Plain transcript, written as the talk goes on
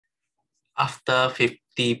After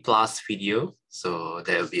 50 plus video, so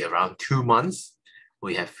that will be around 2 months,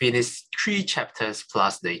 we have finished 3 chapters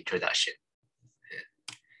plus the introduction.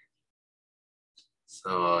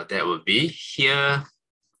 So that would be here,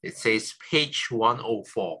 it says page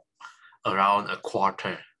 104, around a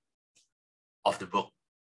quarter of the book.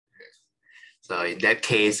 So in that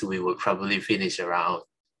case, we would probably finish around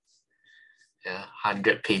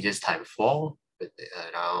 100 pages times 4, with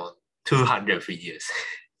around 200 videos.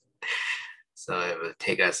 So it will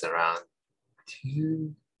take us around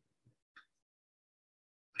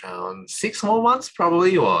 6 more months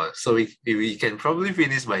probably, or so we can probably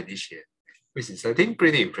finish by this year, which is I think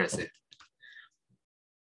pretty impressive.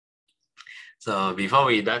 So before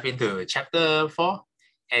we dive into chapter 4,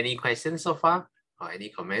 any questions so far or any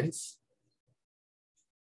comments?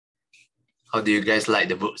 How do you guys like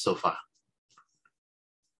the book so far?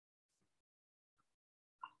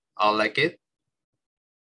 All like it?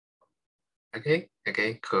 Okay,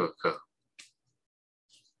 cool.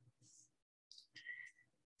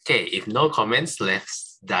 Okay, if no comments,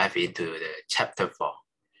 let's dive into the chapter 4.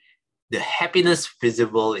 The happiness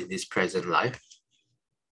visible in this present life.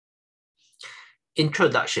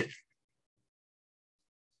 Introduction.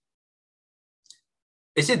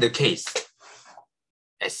 Is it the case,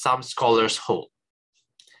 as some scholars hold,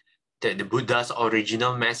 that the Buddha's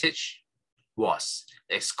original message was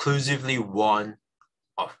exclusively one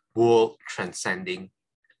of world transcending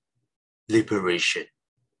liberation,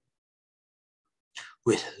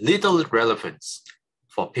 with little relevance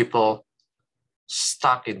for people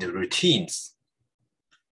stuck in the routines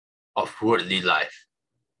of worldly life?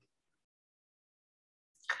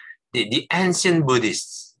 Did the ancient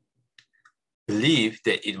Buddhists believe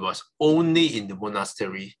that it was only in the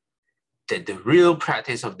monastery that the real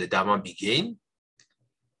practice of the Dharma began,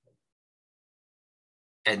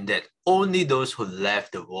 and that only those who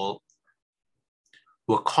left the world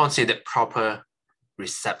were considered proper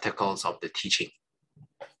receptacles of the teaching?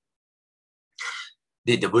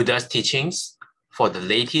 Did the Buddha's teachings for the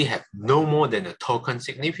laity have no more than a token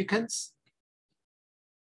significance?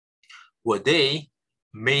 Were they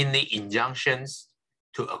mainly injunctions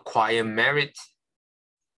to acquire merit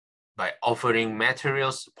by offering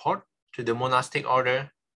material support to the monastic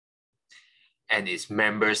order and its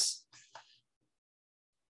members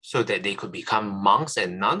so that they could become monks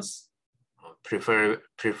and nuns,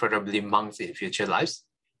 preferably monks in future lives,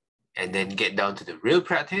 and then get down to the real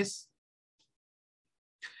practice?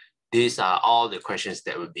 These are all the questions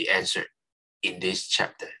that will be answered in this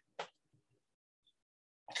chapter.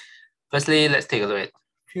 Firstly, let's take a look at a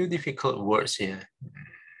few difficult words here.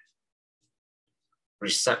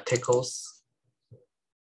 Receptacles.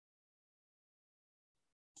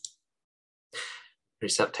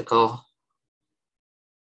 Receptacle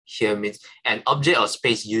here means an object or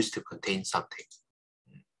space used to contain something.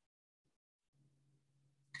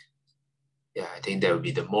 Yeah, I think that would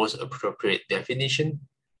be the most appropriate definition.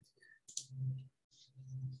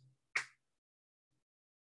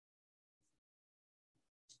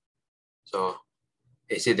 So,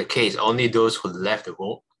 is it the case only those who left the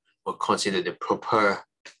world were considered the proper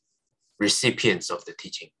recipients of the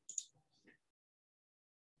teaching?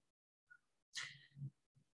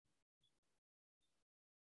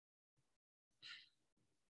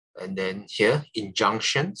 And then here,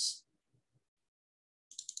 injunctions.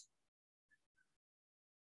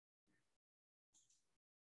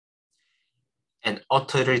 An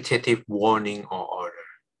authoritative warning or order.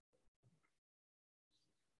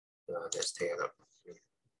 Let's take a look.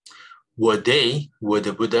 Were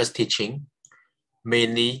the Buddha's teaching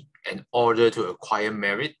mainly an order to acquire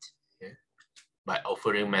merit by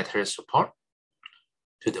offering material support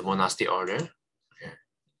to the monastic order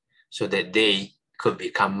so that they could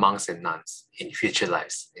become monks and nuns in future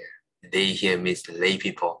lives? They here means the lay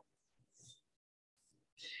people.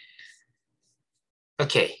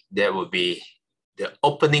 Okay, that would be the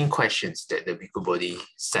opening questions that the Bhikkhu Bodhi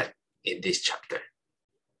set in this chapter.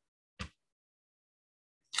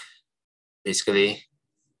 Basically,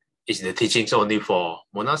 is the teachings only for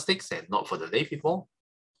monastics and not for the lay people?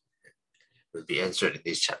 Will be answered in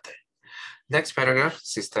this chapter. Next paragraph,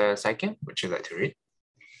 Sister Saiken, would you like to read?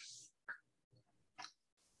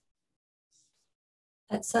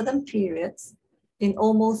 At certain periods, in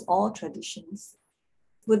almost all traditions,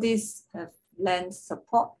 Buddhists have lent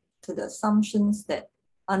support to the assumptions that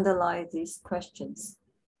underlie these questions.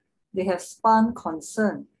 They have spun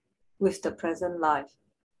concern with the present life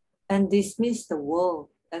and dismissed the world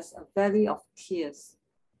as a valley of tears,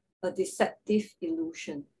 a deceptive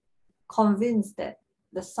illusion, convinced that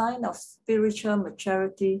the sign of spiritual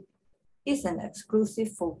maturity is an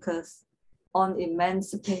exclusive focus on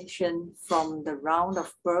emancipation from the round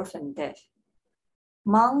of birth and death.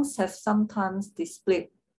 Monks have sometimes displayed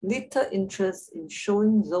little interest in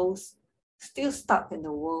showing those still stuck in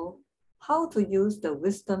the world how to use the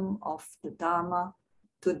wisdom of the Dharma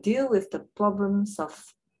to deal with the problems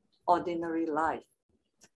of ordinary life.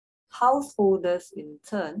 Householders, in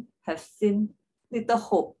turn, have seen little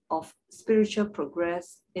hope of spiritual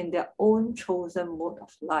progress in their own chosen mode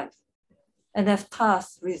of life, and have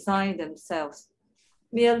thus resigned themselves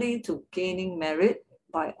merely to gaining merit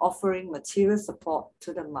by offering material support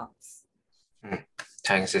to the monks.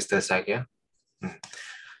 Thanks, Sister Sakya.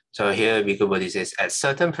 So here Bhikkhu Bodhi says, at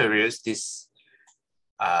certain periods,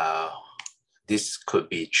 this could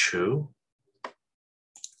be true.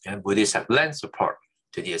 And Buddhists have lent support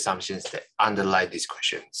to the assumptions that underlie these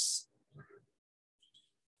questions.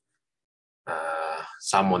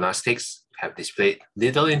 Some monastics have displayed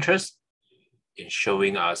little interest in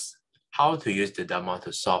showing us how to use the Dhamma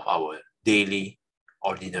to solve our daily,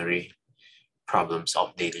 ordinary problems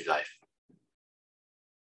of daily life.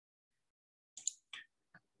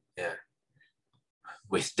 Yeah.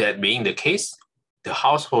 With that being the case, the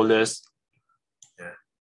householders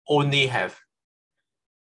only have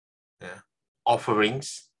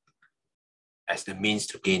offerings as the means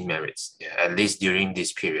to gain merits, at least during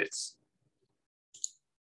these periods.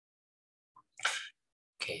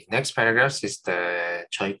 Okay, next paragraph is the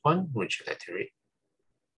Choi Kwan, which you like to read.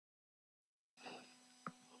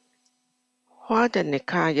 While the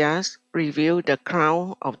Nikayas reveal the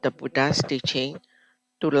crown of the Buddha's teaching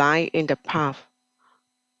to lie in the path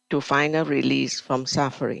to final release from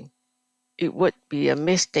suffering, it would be a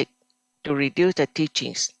mistake to reduce the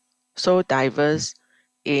teachings, so diverse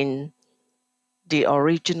in the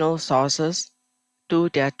original sources, to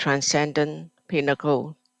their transcendent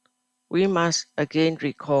pinnacle. We must again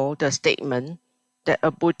recall the statement that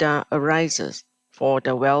a Buddha arises for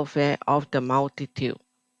the welfare of the multitude,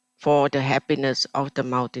 for the happiness of the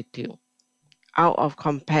multitude, out of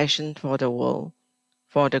compassion for the world,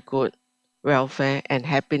 for the good, welfare, and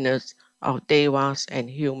happiness of devas and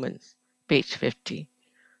humans. Page 50.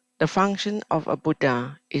 The function of a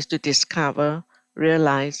Buddha is to discover,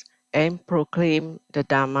 realize, and proclaim the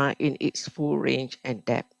Dhamma in its full range and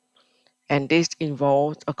depth. And this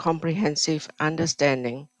involves a comprehensive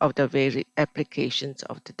understanding of the varied applications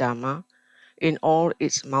of the Dhamma in all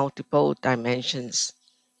its multiple dimensions.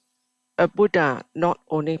 A Buddha not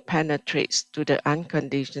only penetrates to the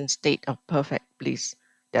unconditioned state of perfect bliss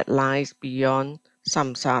that lies beyond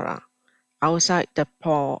samsara, outside the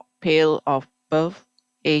pale of birth,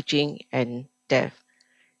 aging, and death.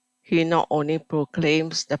 He not only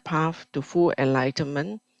proclaims the path to full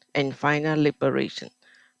enlightenment and final liberation,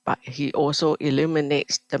 but he also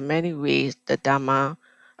illuminates the many ways the Dhamma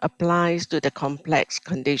applies to the complex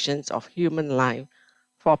conditions of human life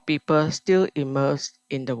for people still immersed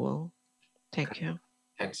in the world. Thank you.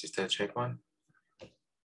 Thanks, Sister Choi Kwan.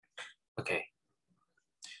 Okay.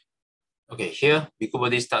 Okay, here Bhikkhu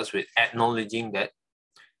Bodhi starts with acknowledging that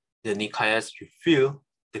the Nikayas reveal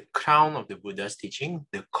the crown of the Buddha's teaching,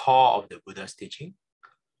 the core of the Buddha's teaching,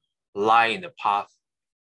 lie in the path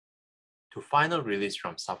to final release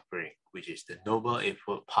from suffering, which is the Noble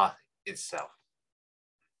Eightfold Path itself.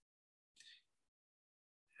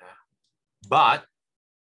 But,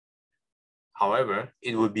 however,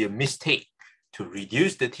 it would be a mistake to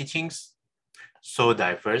reduce the teachings so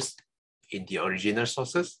diverse in the original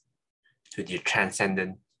sources to the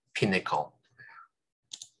transcendent pinnacle.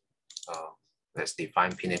 So let's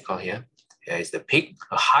define pinnacle here. Here is the peak,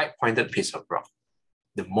 a high pointed piece of rock.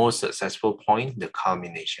 The most successful point, the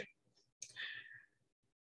culmination.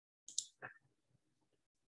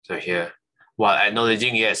 So here, while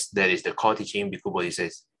acknowledging, yes, that is the core teaching, Bhikkhu Bodhi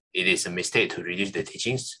says, it is a mistake to reduce the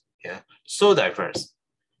teachings so diverse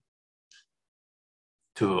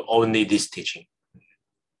to only this teaching.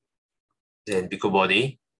 Then Bhikkhu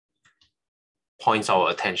Bodhi points our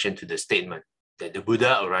attention to the statement that the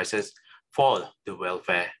Buddha arises for the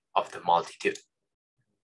welfare of the multitude.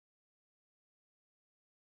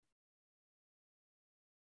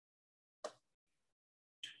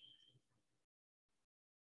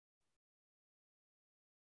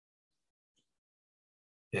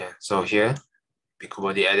 So here, Bhikkhu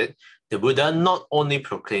Bodhi added, the Buddha not only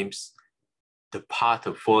proclaims the path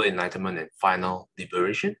of full enlightenment and final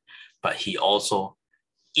liberation, but he also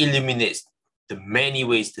illuminates the many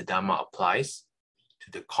ways the Dhamma applies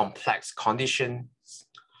to the complex conditions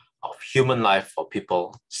of human life for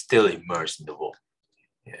people still immersed in the world.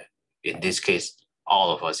 In this case,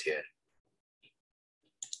 all of us here.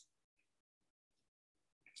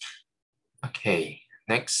 Okay,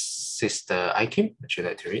 next, Sister Aikim, would you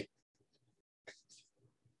like to read?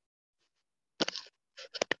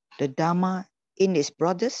 The Dharma, in its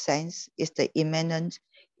broadest sense, is the immanent,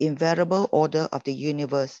 invariable order of the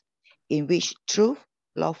universe, in which truth,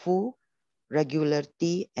 lawful,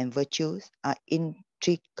 regularity, and virtues are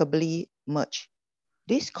intricably merged.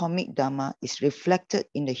 This cosmic Dharma is reflected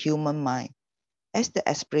in the human mind as the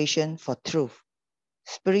aspiration for truth,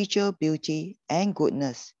 spiritual beauty, and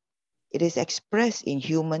goodness. It is expressed in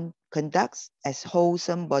human conduct as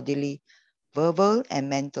wholesome bodily, verbal,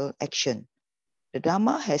 and mental action. The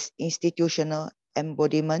Dharma has institutional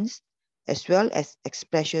embodiments as well as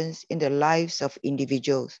expressions in the lives of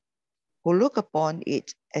individuals who look upon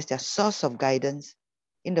it as their source of guidance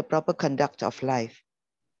in the proper conduct of life.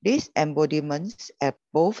 These embodiments are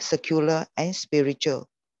both secular and spiritual.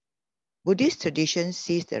 Buddhist tradition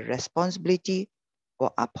sees the responsibility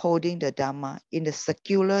for upholding the Dharma in the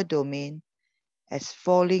secular domain as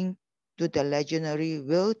falling to the legendary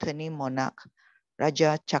wheel-turning monarch,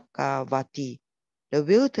 Raja Chakravarti. The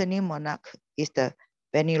wheel-turning monarch is the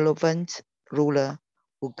benevolent ruler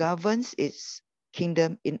who governs its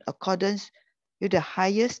kingdom in accordance with the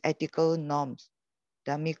highest ethical norms,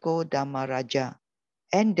 Dhammiko Dhammaraja,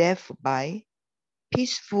 and thereby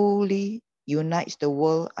peacefully unites the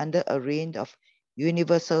world under a reign of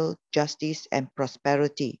universal justice and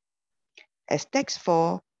prosperity. As text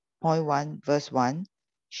 4.1 verse 1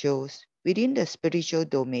 shows, within the spiritual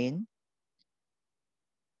domain,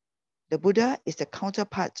 the Buddha is the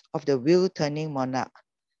counterpart of the wheel-turning monarch.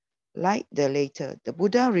 Like the latter, the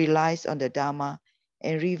Buddha relies on the Dharma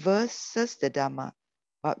and reverses the Dharma,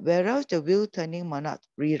 but whereas the wheel-turning monarch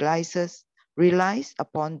relies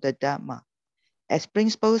upon the Dharma as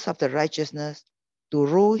principles of the righteousness to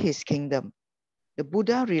rule his kingdom, the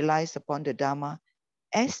Buddha relies upon the Dharma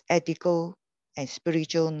as ethical and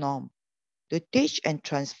spiritual norm to teach and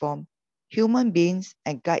transform human beings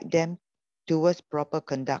and guide them towards proper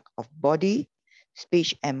conduct of body,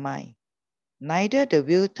 speech, and mind. Neither the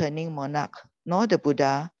wheel-turning monarch nor the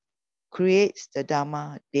Buddha creates the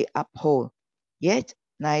Dharma they uphold, yet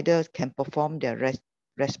neither can perform their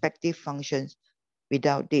respective functions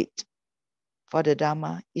without it. For the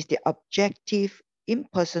Dharma is the objective,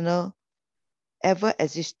 impersonal,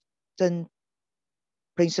 ever-existent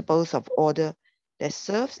principles of order that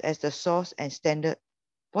serves as the source and standard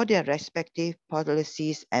for their respective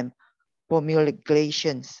policies and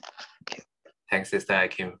promulgations. Thanks, Sister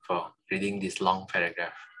Akim, for reading this long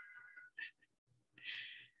paragraph.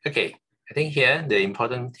 Okay, I think here the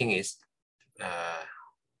important thing is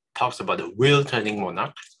talks about the wheel-turning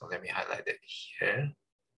monarch. So let me highlight it here.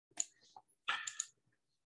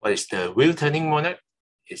 What is the wheel-turning monarch?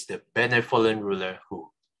 It's the benevolent ruler who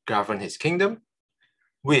governs his kingdom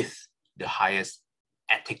with the highest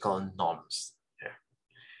ethical norms,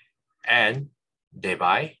 and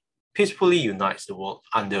thereby peacefully unites the world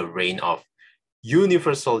under a reign of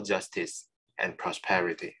universal justice and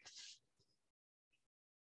prosperity.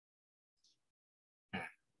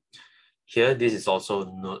 Here, this is also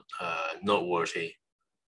noteworthy.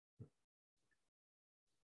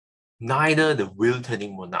 Neither the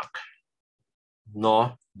wheel-turning monarch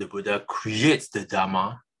nor the Buddha creates the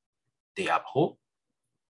Dharma they uphold,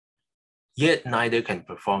 yet neither can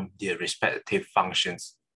perform their respective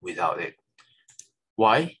functions without it.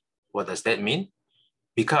 Why? What does that mean?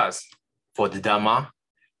 Because for the Dharma,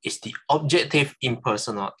 it's the objective,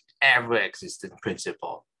 impersonal, ever-existent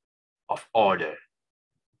principle of order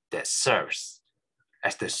that serves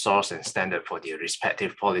as the source and standard for their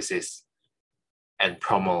respective policies and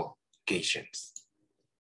promulgations.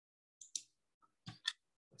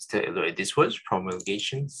 Let's take a look at these words,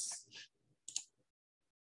 promulgations.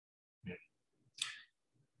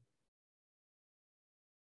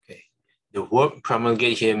 Okay, the word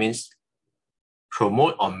promulgate here means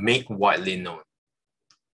promote or make widely known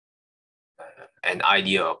an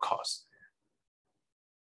idea or cause.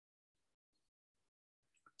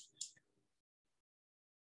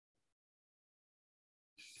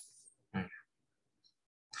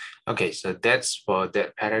 Okay, so that's for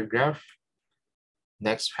that paragraph.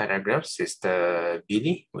 Next paragraph, Sister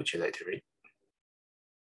Billy, would you like to read?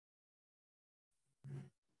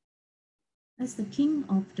 As the king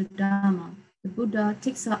of the Dharma, the Buddha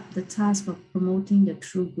takes up the task of promoting the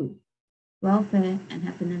true good, welfare, and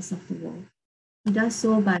happiness of the world. He does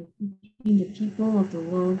so by teaching the people of the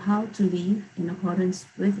world how to live in accordance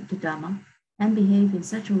with the Dharma and behave in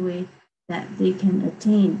such a way that they can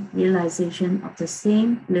attain realization of the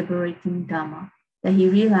same liberating Dharma that he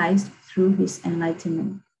realized through his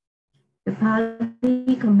enlightenment. The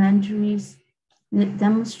Pali commentaries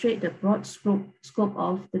demonstrate the broad scope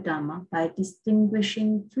of the Dharma by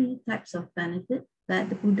distinguishing three types of benefit that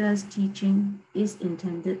the Buddha's teaching is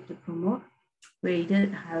intended to promote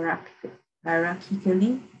graded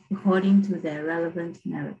hierarchically according to their relevant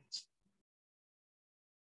merit.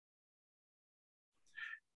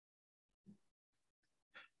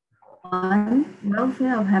 One,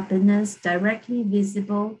 welfare of happiness directly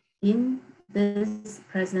visible in this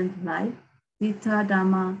present life, Hita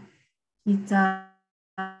Dhamma, Hita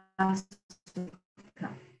Sukha,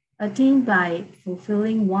 attained by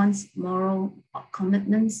fulfilling one's moral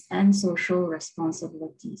commitments and social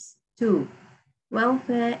responsibilities. Two,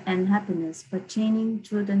 welfare and happiness pertaining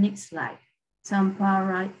to the next life,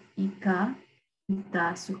 Samparayika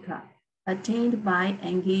Hita Sukha, attained by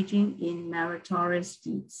engaging in meritorious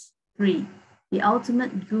deeds. 3. The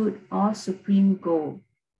ultimate good or supreme goal,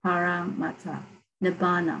 Paramata,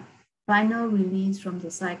 Nibbana, final release from the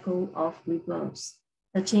cycle of rebirths,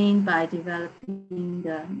 attained by developing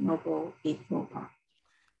the Noble Eightfold Path.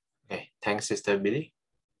 Okay, thanks, Sister Billy.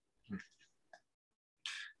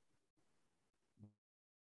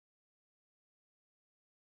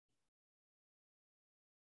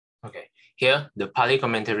 Okay, here the Pali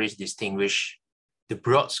commentaries distinguish the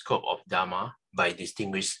broad scope of Dhamma by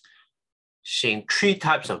distinguishing 3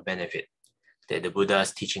 types of benefit that the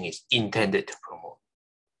Buddha's teaching is intended to promote.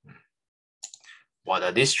 What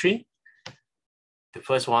are these 3? The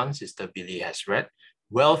first one, Sister Billy has read,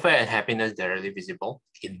 welfare and happiness directly visible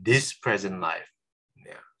in this present life,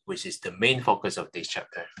 which is the main focus of this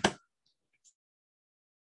chapter.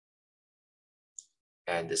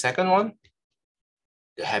 And the second one,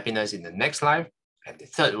 the happiness in the next life. And the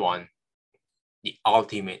third one, the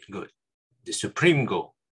ultimate good, the supreme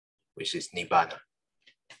goal, which is Nibbana.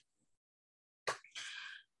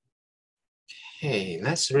 Okay,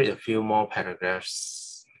 let's read a few more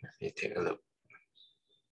paragraphs. Let me take a look.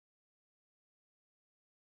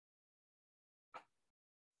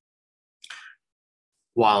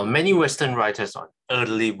 While many Western writers on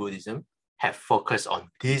early Buddhism have focused on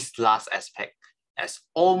this last aspect as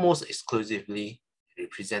almost exclusively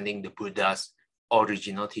representing the Buddha's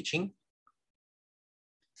original teaching,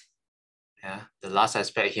 the last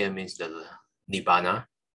aspect here means the Nibbana.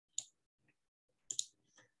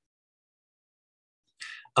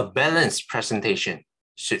 A balanced presentation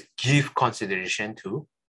should give consideration to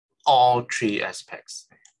all 3 aspects.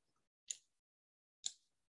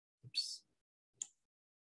 Oops.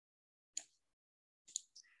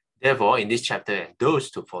 Therefore, in this chapter and those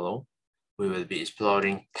to follow, we will be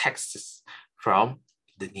exploring texts from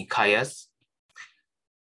the Nikayas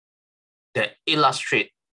that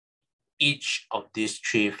illustrate each of these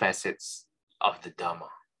 3 facets of the Dhamma.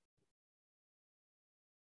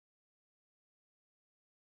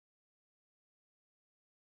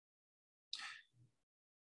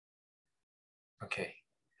 Okay,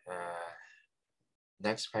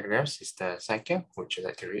 next paragraph, Sister Sakya, would you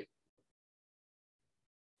like to read?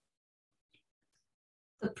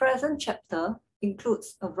 The present chapter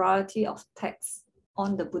includes a variety of texts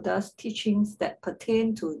on the Buddha's teachings that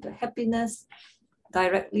pertain to the happiness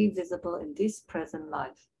directly visible in this present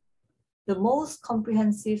life. The most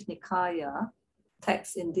comprehensive Nikaya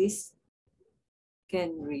text in this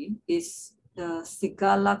genre is the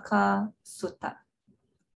Sigalaka Sutta,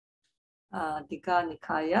 Digha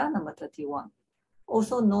Nikaya, number 31,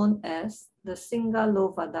 also known as the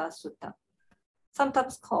Singalovada Sutta,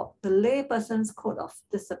 sometimes called the layperson's code of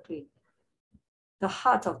discipline. The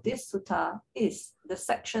heart of this sutta is the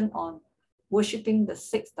section on worshipping the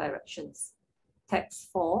 6 directions, text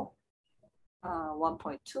 4,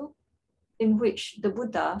 1.2, in which the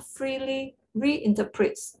Buddha freely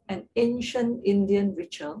reinterprets an ancient Indian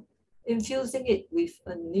ritual, infusing it with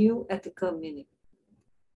a new ethical meaning.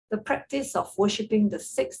 The practice of worshipping the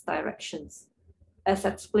 6 directions, as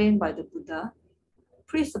explained by the Buddha,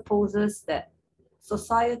 presupposes that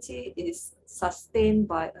society is sustained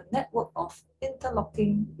by a network of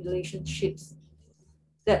interlocking relationships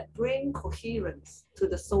that bring coherence to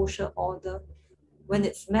the social order when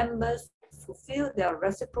its members fulfill their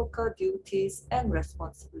reciprocal duties and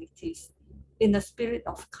responsibilities in a spirit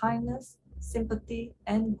of kindness, sympathy,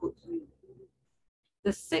 and goodwill.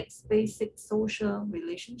 The 6 basic social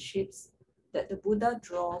relationships that the Buddha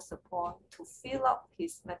draws upon to fill up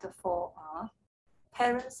his metaphor are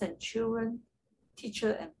parents and children,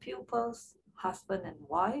 teacher and pupils, husband and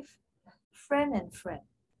wife, friend and friend,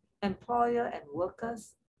 employer and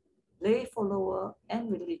workers, lay follower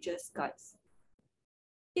and religious guides.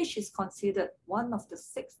 Each is considered one of the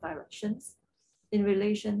 6 directions in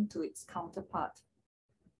relation to its counterpart.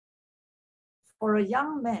 For a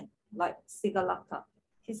young man like Sigalaka,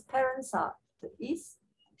 his parents are the east,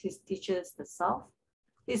 his teachers the south,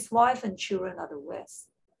 his wife and children are the west,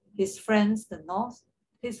 his friends the north,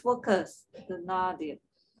 his workers the Nadir.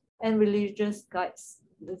 and religious guides,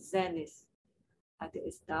 the zenith, I think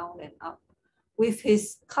it's down and up, with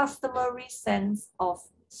his customary sense of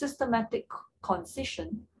systematic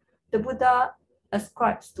concision, the Buddha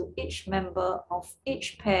ascribes to each member of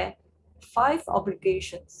each pair 5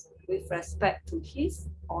 obligations with respect to his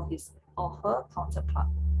or her counterpart.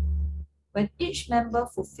 When each member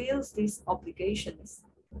fulfills these obligations,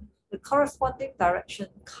 the corresponding direction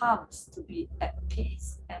comes to be at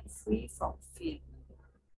peace and free from fear.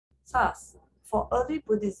 Thus, for early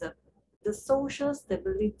Buddhism, the social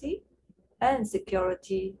stability and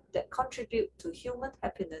security that contribute to human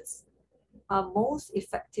happiness are most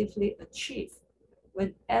effectively achieved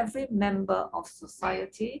when every member of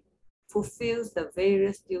society fulfills the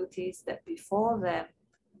various duties that befall them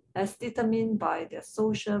as determined by their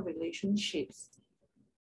social relationships.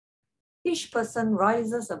 Each person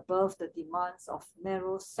rises above the demands of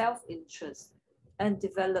narrow self-interest and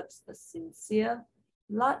develops a sincere,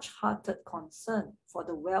 large-hearted concern for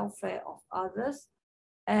the welfare of others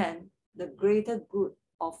and the greater good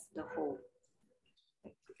of the whole.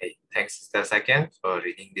 Okay, thanks, Sister Second, for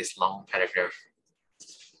reading this long paragraph.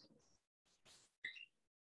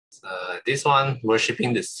 So this one,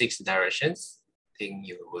 worshipping the 6 directions. I think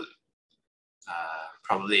you will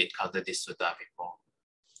probably encounter this sutta before.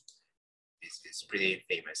 It's pretty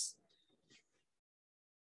famous.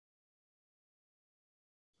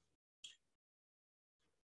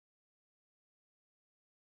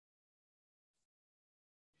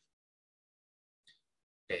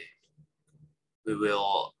 Okay, we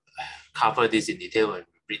will cover this in detail when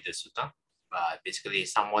we read the sutta. But basically,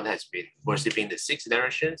 someone has been worshipping the 6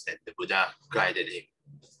 directions, and the Buddha guided him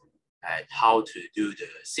at how to do the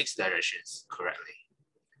 6 directions correctly.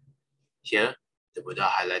 Here, the Buddha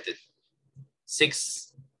highlighted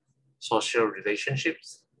 6 social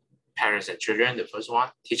relationships: parents and children, the first one;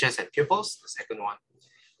 teachers and pupils, the second one;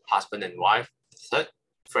 husband and wife, the third;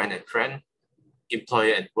 friend and friend;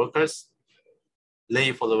 employer and workers;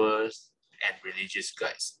 lay followers, and religious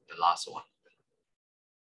guides, the last one.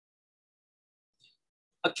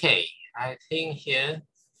 Okay, I think here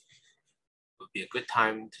would be a good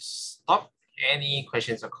time to stop. Any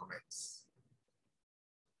questions or comments?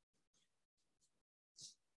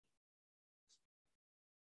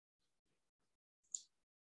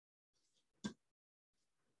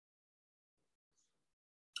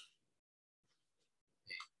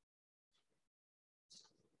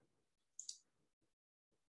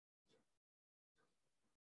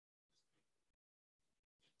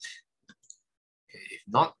 Okay, if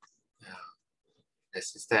not, the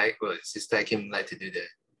Sister Kim would like to do the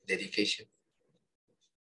dedication.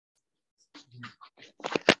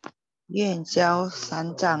 愿消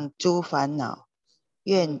三障诸烦恼，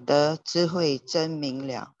愿得智慧真明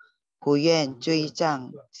了，不愿追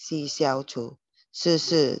障悉消除，世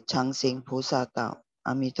世常行菩萨道。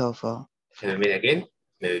阿弥陀佛。Till we meet again,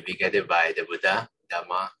 may we be guided by the Buddha,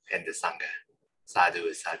 Dhamma, and the Sangha.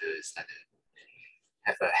 Sadhu, sadhu, sadhu.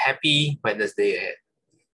 Have a happy Wednesday ahead.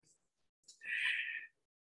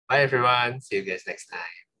 Bye everyone. See you guys next time.